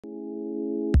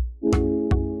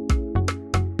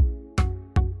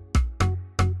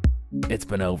It's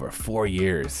been over 4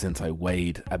 years since I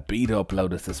weighed a beat up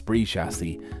Lotus Esprit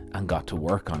chassis and got to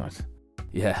work on it.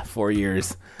 Yeah, 4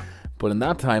 years. But in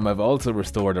that time I've also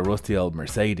restored a rusty old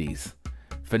Mercedes,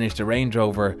 finished a Range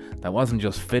Rover that wasn't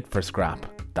just fit for scrap,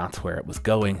 that's where it was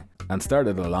going, and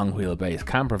started a long wheelbase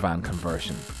camper van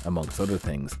conversion, amongst other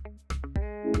things.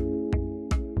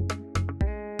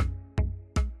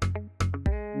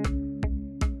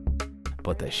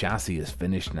 But the chassis is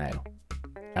finished now,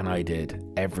 and I did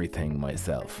everything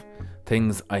myself.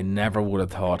 Things I never would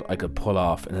have thought I could pull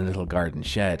off in a little garden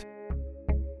shed.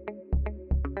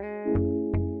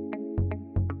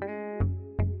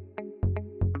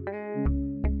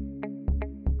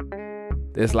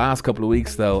 This last couple of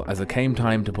weeks though, as it came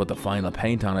time to put the final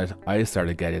paint on it, I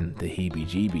started getting the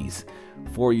heebie-jeebies.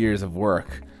 4 years of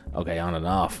work, okay, on and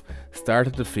off,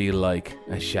 started to feel like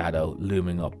a shadow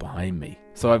looming up behind me.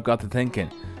 So I've got to thinking,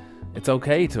 it's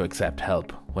okay to accept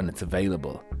help when it's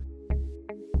available.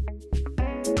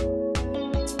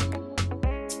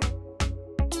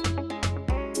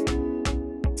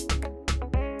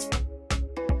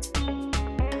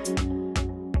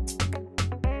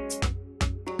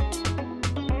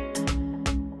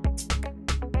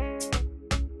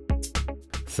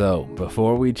 So,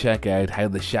 before we check out how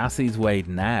the chassis' weight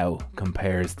now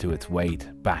compares to its weight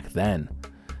back then,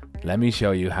 let me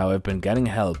show you how I've been getting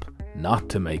help not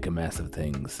to make a mess of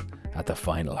things at the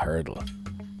final hurdle.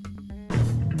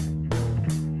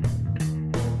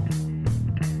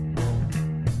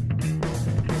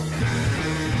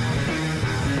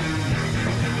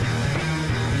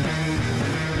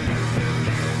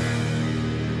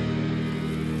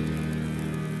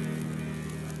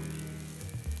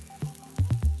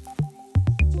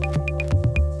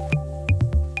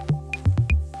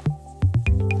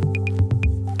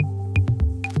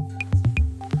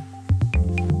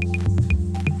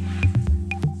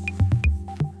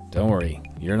 Don't worry,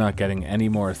 you're not getting any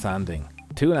more sanding.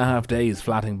 2.5 days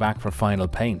flatting back for final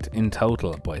paint in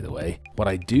total, by the way. What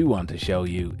I do want to show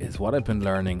you is what I've been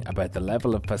learning about the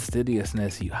level of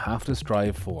fastidiousness you have to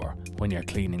strive for when you're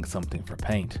cleaning something for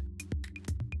paint.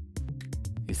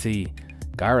 You see,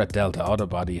 Garrett Delta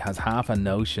Autobody has half a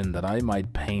notion that I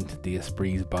might paint the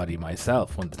Esprit's body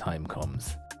myself when the time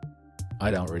comes.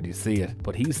 I don't really see it,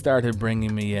 but he started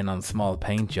bringing me in on small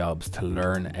paint jobs to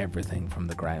learn everything from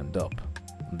the ground up.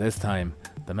 This time,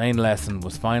 the main lesson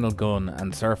was final gun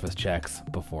and surface checks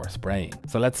before spraying.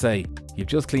 So let's say you've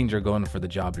just cleaned your gun for the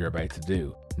job you're about to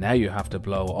do. Now you have to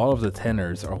blow all of the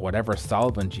thinners or whatever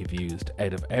solvent you've used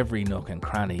out of every nook and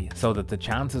cranny so that the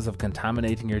chances of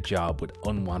contaminating your job with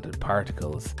unwanted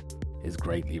particles is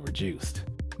greatly reduced.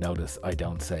 Notice I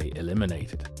don't say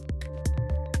eliminated.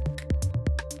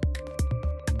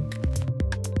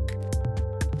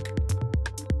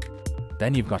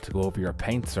 Then you've got to go over your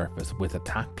paint surface with a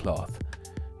tack cloth.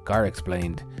 Gar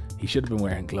explained he should have been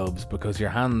wearing gloves because your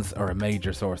hands are a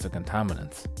major source of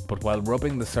contaminants. But while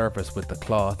rubbing the surface with the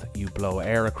cloth, you blow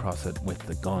air across it with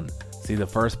the gun. See, the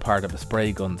first part of a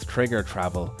spray gun's trigger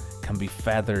travel can be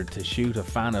feathered to shoot a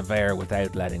fan of air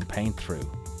without letting paint through.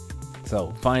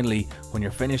 So finally, when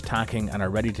you're finished tacking and are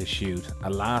ready to shoot, a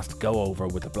last go over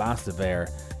with a blast of air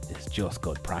is just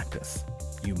good practice.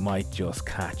 You might just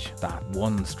catch that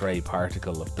one stray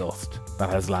particle of dust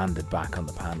that has landed back on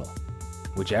the panel.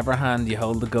 Whichever hand you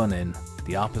hold the gun in,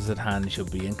 the opposite hand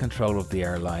should be in control of the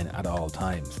airline at all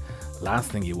times.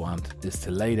 Last thing you want is to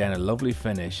lay down a lovely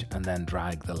finish and then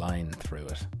drag the line through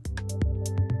it.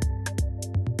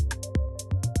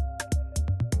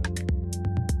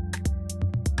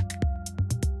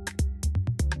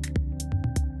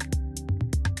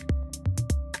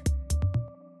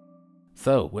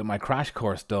 So, with my crash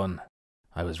course done,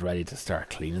 I was ready to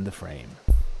start cleaning the frame.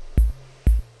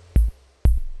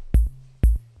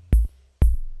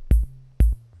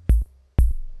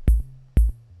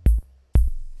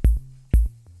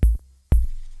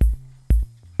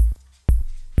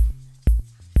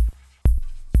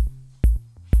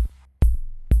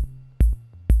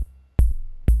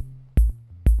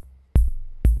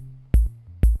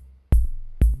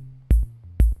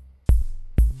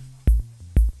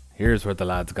 Here's where the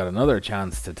lads got another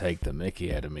chance to take the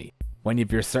mickey out of me. When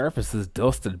you've your surfaces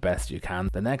dusted best you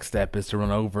can, the next step is to run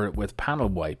over it with panel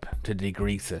wipe to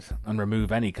degrease it and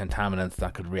remove any contaminants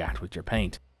that could react with your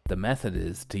paint. The method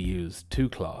is to use two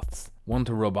cloths, one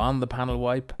to rub on the panel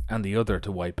wipe and the other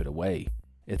to wipe it away.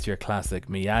 It's your classic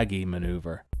Miyagi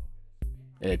maneuver.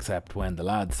 Except when the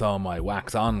lads saw my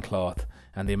wax on cloth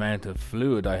and the amount of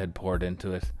fluid I had poured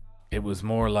into it, it was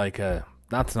more like a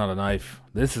 "that's not a knife,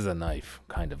 this is a knife"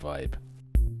 kind of vibe.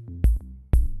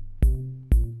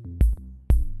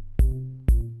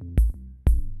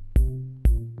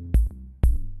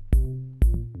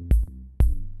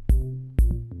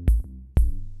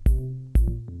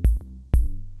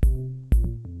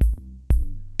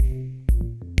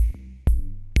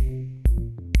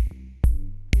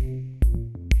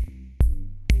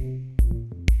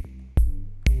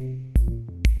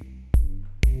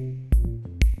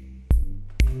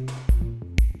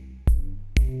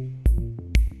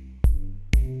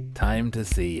 Time to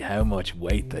see how much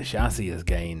weight the chassis has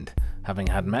gained, having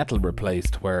had metal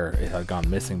replaced where it had gone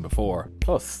missing before,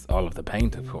 plus all of the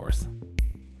paint of course.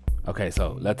 Okay,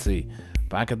 so let's see.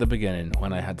 Back at the beginning,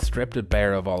 when I had stripped it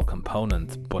bare of all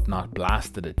components but not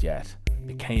blasted it yet,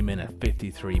 it came in at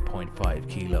 53.5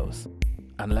 kilos.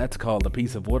 And let's call the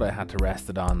piece of wood I had to rest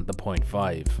it on the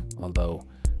 0.5, although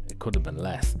it could have been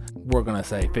less. We're gonna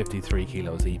say 53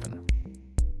 kilos even.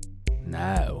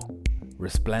 Now,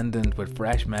 resplendent with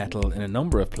fresh metal in a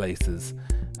number of places,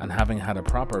 and having had a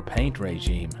proper paint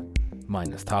regime,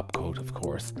 minus top coat of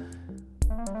course.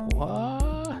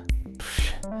 What?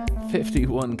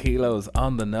 51 kilos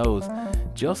on the nose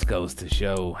just goes to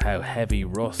show how heavy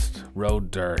rust,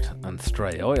 road dirt and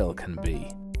stray oil can be.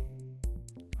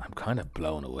 I'm kind of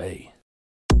blown away.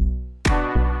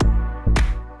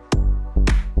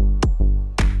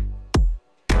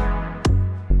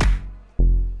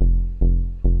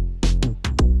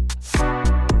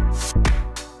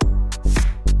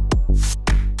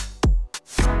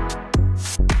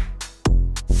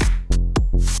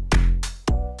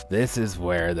 This is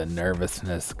where the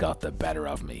nervousness got the better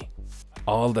of me.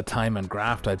 All the time and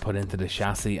graft I'd put into the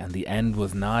chassis and the end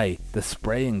was nigh. The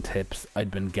spraying tips I'd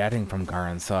been getting from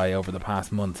Garansai over the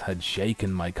past months had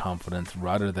shaken my confidence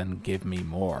rather than give me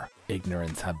more.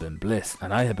 Ignorance had been bliss,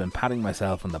 and I had been patting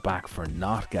myself on the back for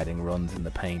not getting runs in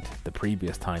the paint the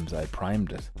previous times I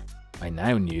primed it. I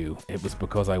now knew it was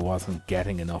because I wasn't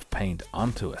getting enough paint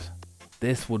onto it.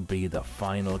 This would be the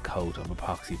final coat of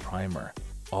epoxy primer,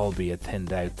 albeit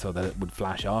thinned out so that it would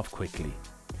flash off quickly.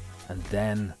 And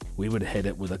then we would hit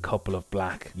it with a couple of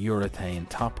black urethane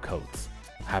top coats,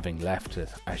 having left it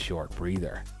a short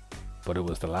breather. But it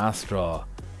was the last straw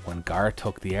when Gar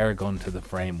took the air gun to the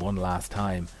frame one last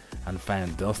time and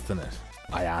found dust in it.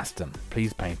 I asked him,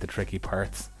 please paint the tricky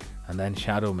parts and then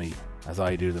shadow me as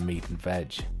I do the meat and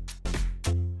veg.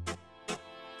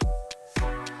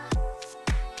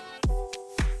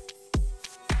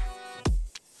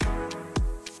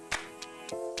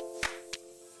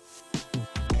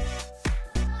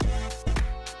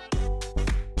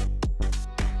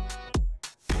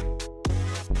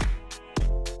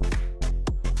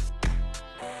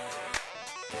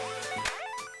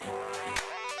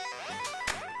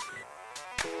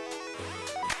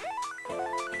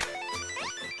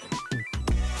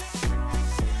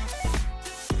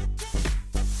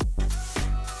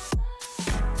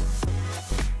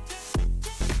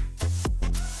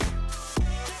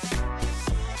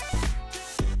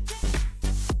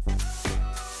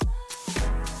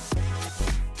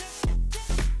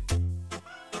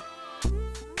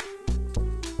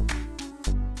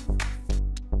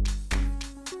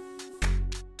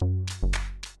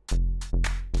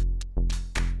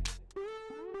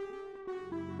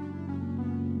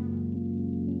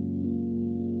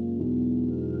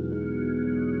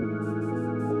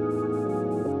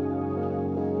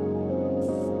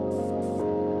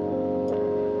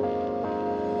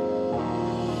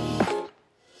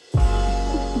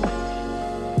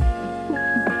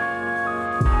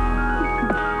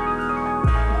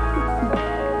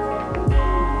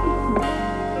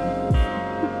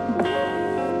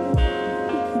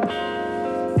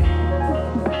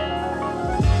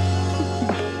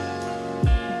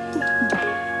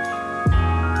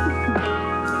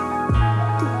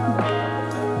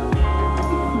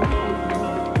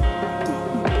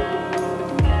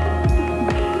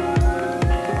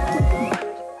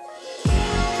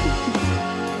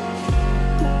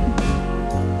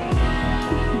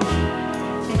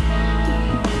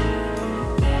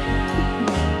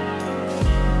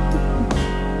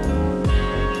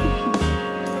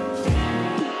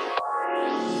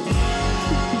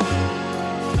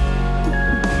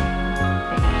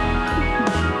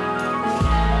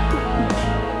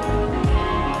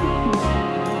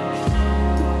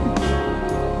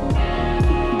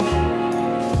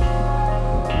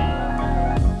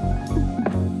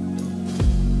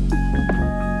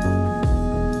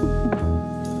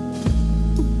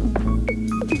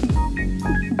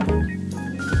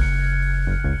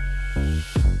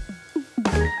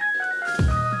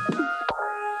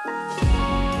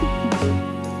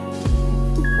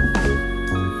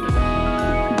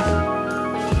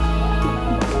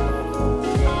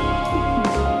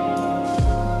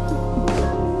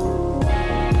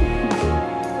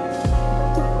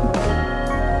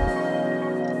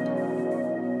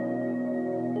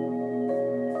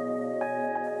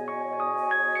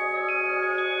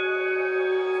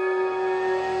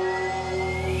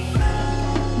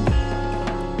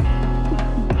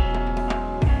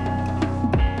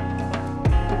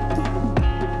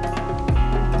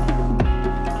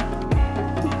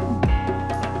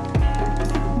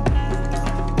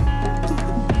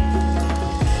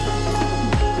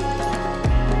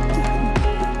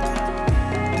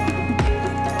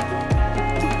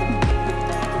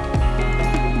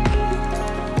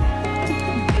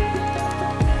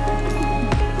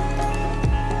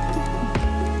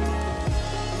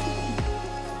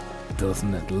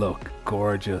 doesn't it look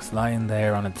gorgeous, lying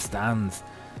there on its stands,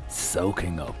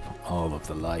 soaking up all of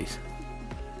the light.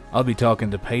 I'll be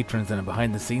talking to patrons in a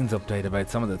behind the scenes update about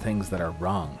some of the things that are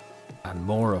wrong, and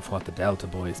more of what the Delta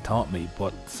boys taught me,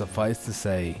 but suffice to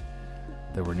say,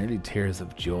 there were nearly tears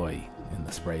of joy in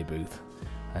the spray booth.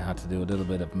 I had to do a little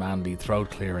bit of manly throat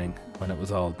clearing when it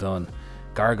was all done.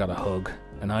 Gar got a hug,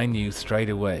 and I knew straight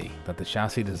away that the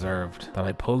chassis deserved that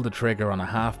I pulled the trigger on a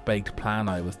half-baked plan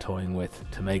I was toying with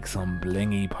to make some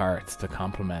blingy parts to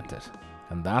complement it.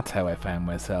 And that's how I found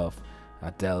myself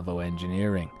at Delvo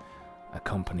Engineering, a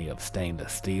company of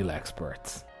stainless steel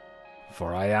experts.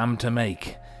 For I am to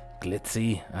make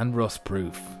glitzy and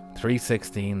rust-proof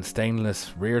 316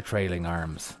 stainless rear trailing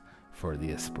arms for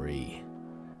the Esprit.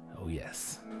 Oh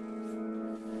yes.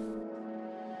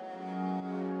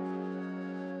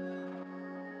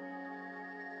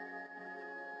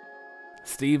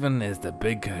 Stephen is the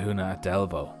big kahuna at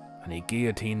Delvo, and he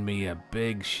guillotined me a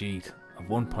big sheet of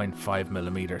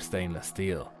 1.5mm stainless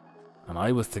steel, and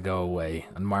I was to go away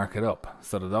and mark it up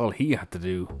so that all he had to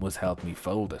do was help me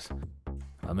fold it.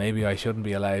 Well, maybe I shouldn't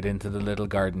be allowed into the little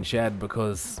garden shed,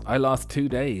 because I lost 2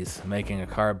 days making a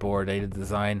cardboard aided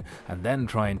design and then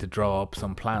trying to draw up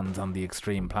some plans on the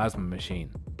extreme plasma machine.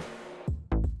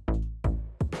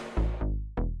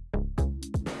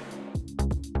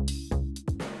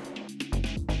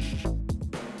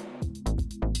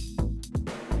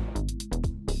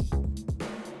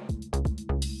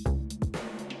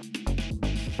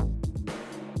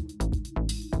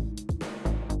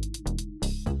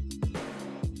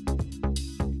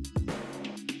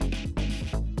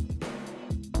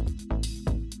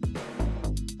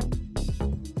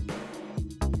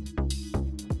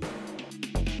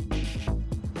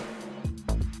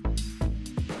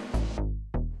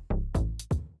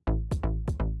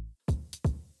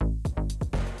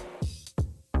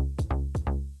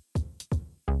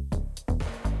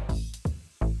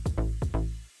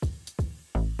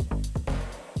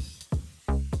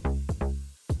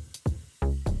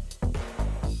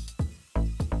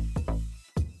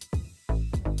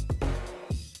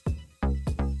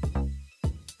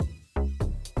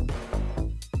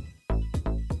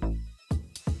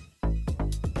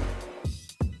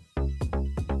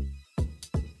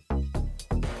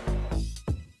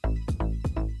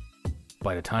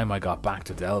 By the time I got back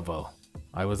to Delvo,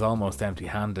 I was almost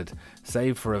empty-handed,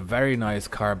 save for a very nice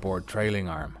cardboard trailing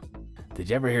arm. Did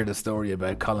you ever hear the story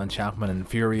about Colin Chapman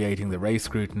infuriating the race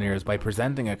scrutineers by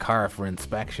presenting a car for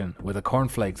inspection with a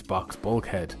cornflakes box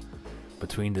bulkhead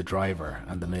between the driver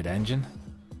and the mid-engine?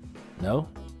 No?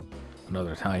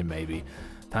 Another time maybe.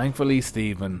 Thankfully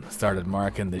Stephen started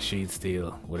marking the sheet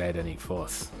steel without any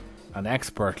fuss, and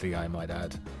expertly I might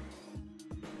add.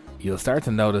 You'll start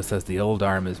to notice as the old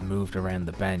arm is moved around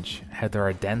the bench how there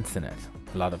are dents in it,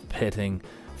 a lot of pitting,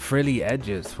 frilly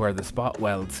edges where the spot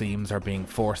weld seams are being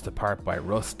forced apart by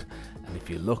rust, and if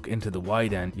you look into the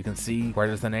wide end you can see where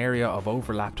there's an area of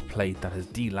overlapped plate that has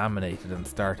delaminated and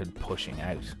started pushing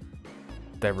out.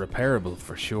 They're repairable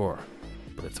for sure,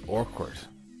 but it's awkward,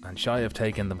 and shy of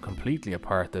taking them completely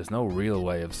apart there's no real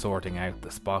way of sorting out the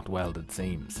spot welded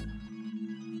seams.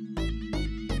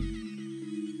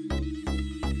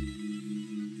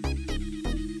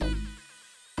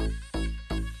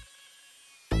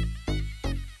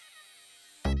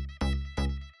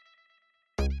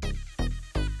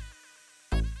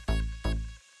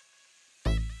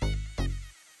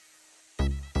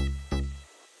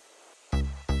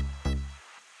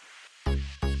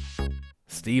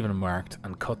 Stephen marked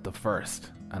and cut the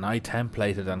first, and I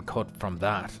templated and cut from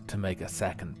that to make a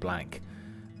second blank.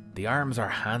 The arms are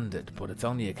handed, but it's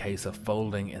only a case of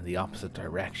folding in the opposite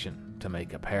direction to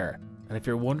make a pair. And if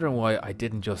you're wondering why I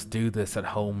didn't just do this at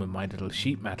home in my little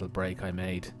sheet metal break I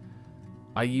made,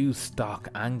 I use stock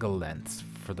angle lengths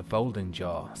for the folding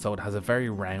jaw, so it has a very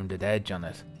rounded edge on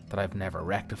it that I've never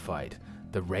rectified.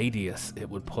 The radius it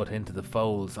would put into the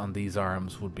folds on these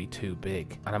arms would be too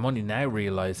big, and I'm only now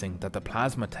realising that the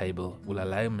plasma table will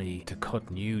allow me to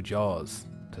cut new jaws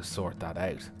to sort that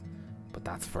out, but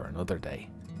that's for another day.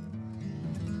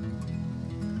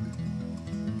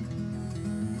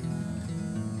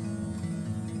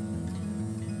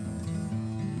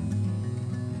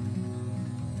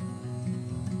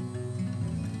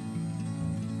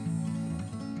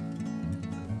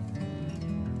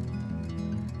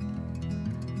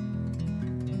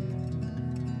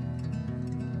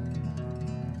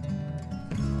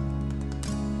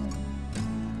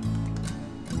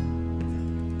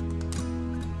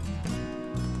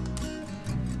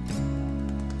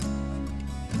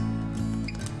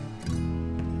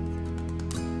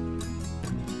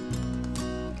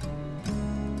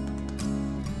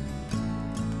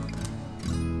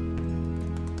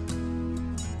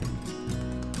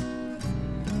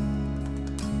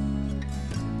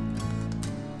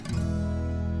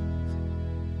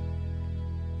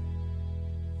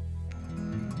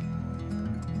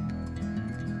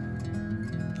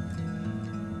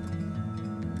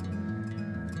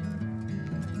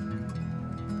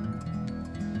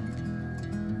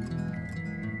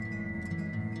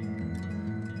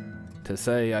 To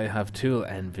say I have tool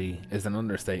envy is an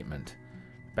understatement.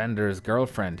 Bender's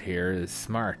girlfriend here is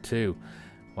smart too.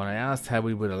 When I asked how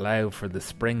we would allow for the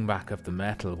spring back of the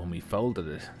metal when we folded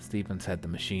it, Stephen said the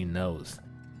machine knows,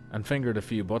 and fingered a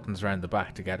few buttons around the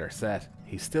back to get her set.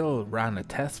 He still ran a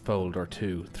test fold or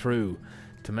two through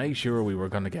to make sure we were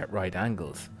going to get right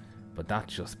angles, but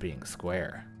that's just being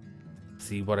square.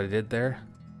 See what I did there?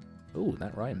 Ooh,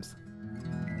 that rhymes.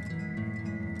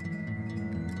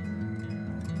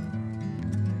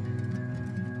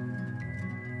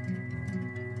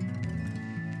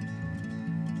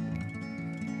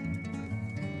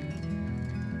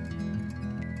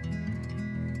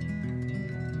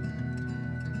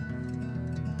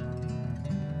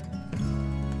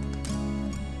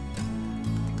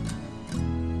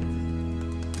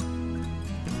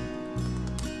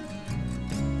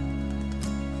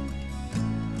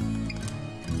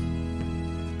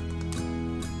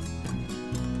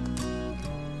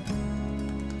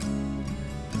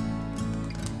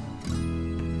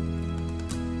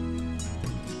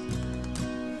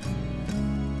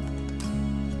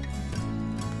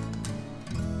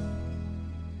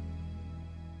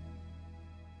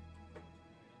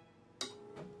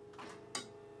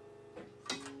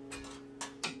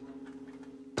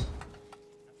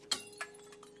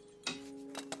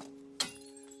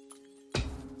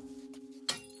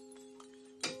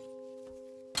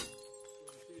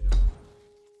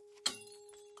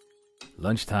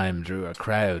 Lunchtime drew a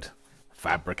crowd.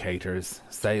 Fabricators,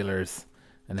 sailors,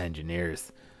 and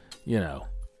engineers. You know,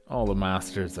 all the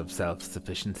masters of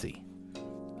self-sufficiency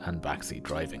and backseat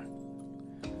driving.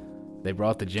 They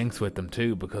brought the jinx with them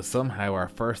too, because somehow our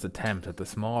first attempt at the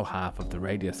small half of the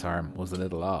radius arm was a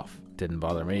little off. Didn't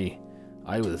bother me.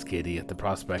 I was giddy at the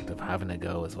prospect of having a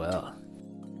go as well.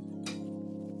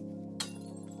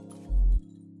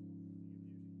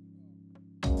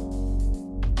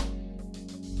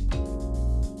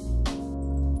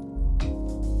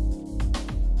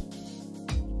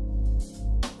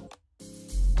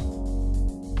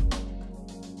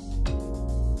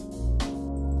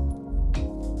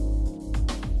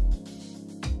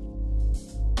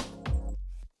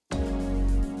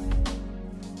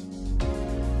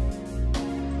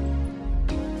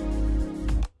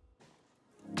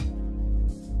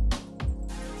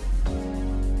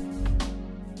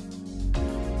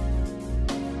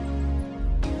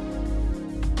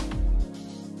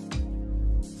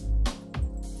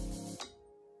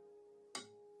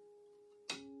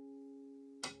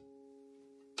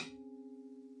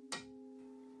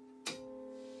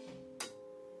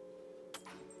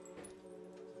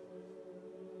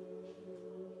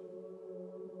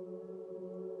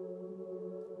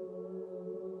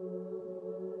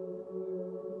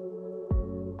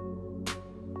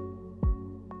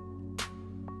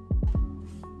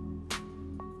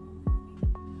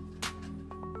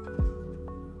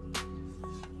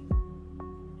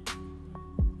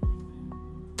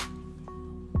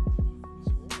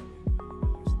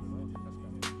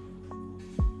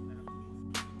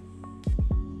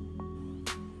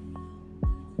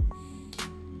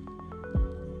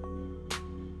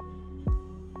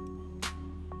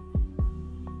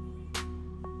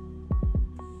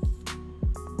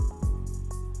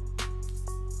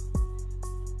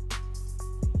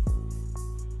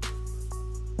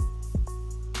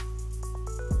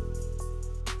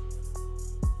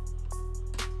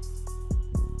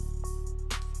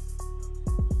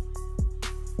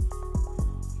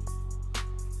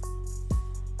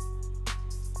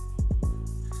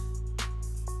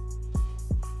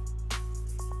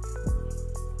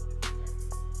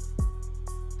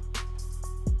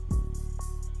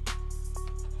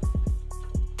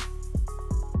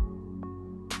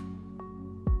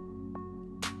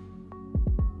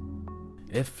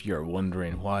 If you're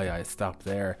wondering why I stopped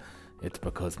there, it's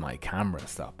because my camera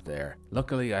stopped there.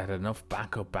 Luckily I had enough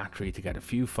backup battery to get a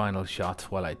few final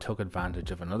shots while I took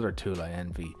advantage of another tool I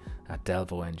envy at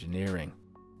Delvo Engineering.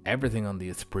 Everything on the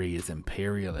Esprit is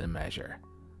imperial in measure.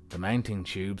 The mounting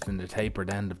tubes in the tapered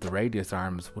end of the radius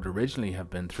arms would originally have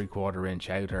been 3/4 inch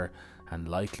outer and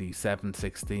likely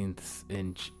 7/16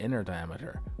 inch inner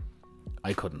diameter.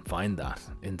 I couldn't find that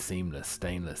in seamless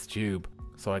stainless tube,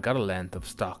 so I got a length of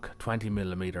stock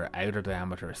 20mm outer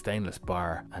diameter stainless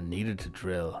bar and needed to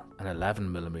drill an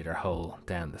 11mm hole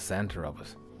down the centre of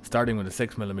it. Starting with a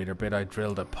 6mm bit, I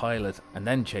drilled a pilot and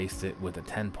then chased it with a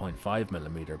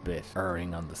 10.5mm bit,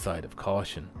 erring on the side of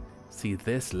caution. See,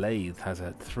 this lathe has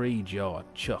a 3-jaw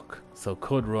chuck, so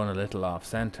could run a little off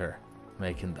centre,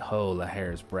 making the hole a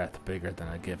hair's breadth bigger than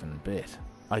a given bit.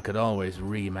 I could always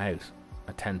ream out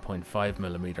a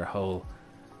 10.5mm hole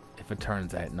if it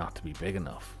turns out not to be big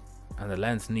enough. and the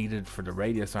lengths needed for the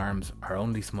radius arms are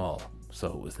only small, so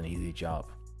it was an easy job.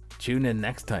 Tune in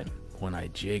next time when I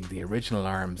jig the original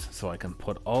arms so I can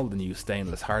put all the new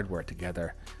stainless hardware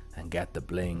together and get the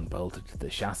bling bolted to the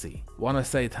chassis. Want to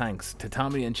say thanks to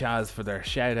Tommy and Chaz for their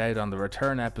shout out on the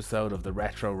return episode of the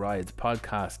Retro Rides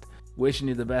podcast. Wishing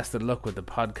you the best of luck with the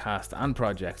podcast and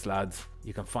projects, lads.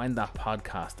 You can find that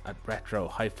podcast at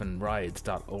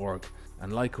retro-rides.org,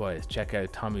 and likewise check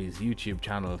out Tommy's YouTube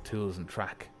channel Tools and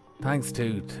Track. Thanks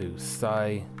too to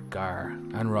Sai, Gar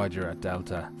and Roger at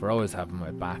Delta for always having my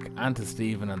back, and to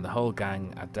Stephen and the whole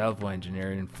gang at Delvo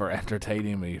Engineering for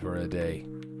entertaining me for a day.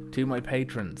 To my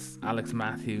patrons, Alex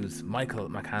Matthews, Michael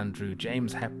McAndrew,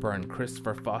 James Hepburn,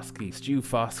 Christopher Foskey, Stu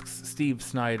Fosks, Steve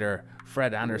Snyder,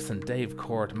 Fred Anderson, Dave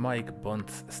Court, Mike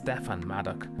Bunce, Stefan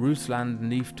Maddock, Rusland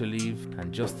Neef to Leave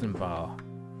and Justin Baugh.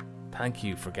 Thank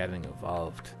you for getting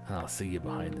involved, and I'll see you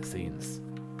behind the scenes.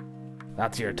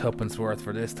 That's your tuppence worth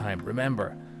for this time.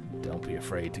 Remember, don't be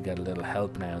afraid to get a little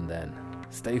help now and then.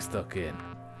 Stay stuck in,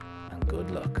 and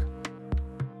good luck.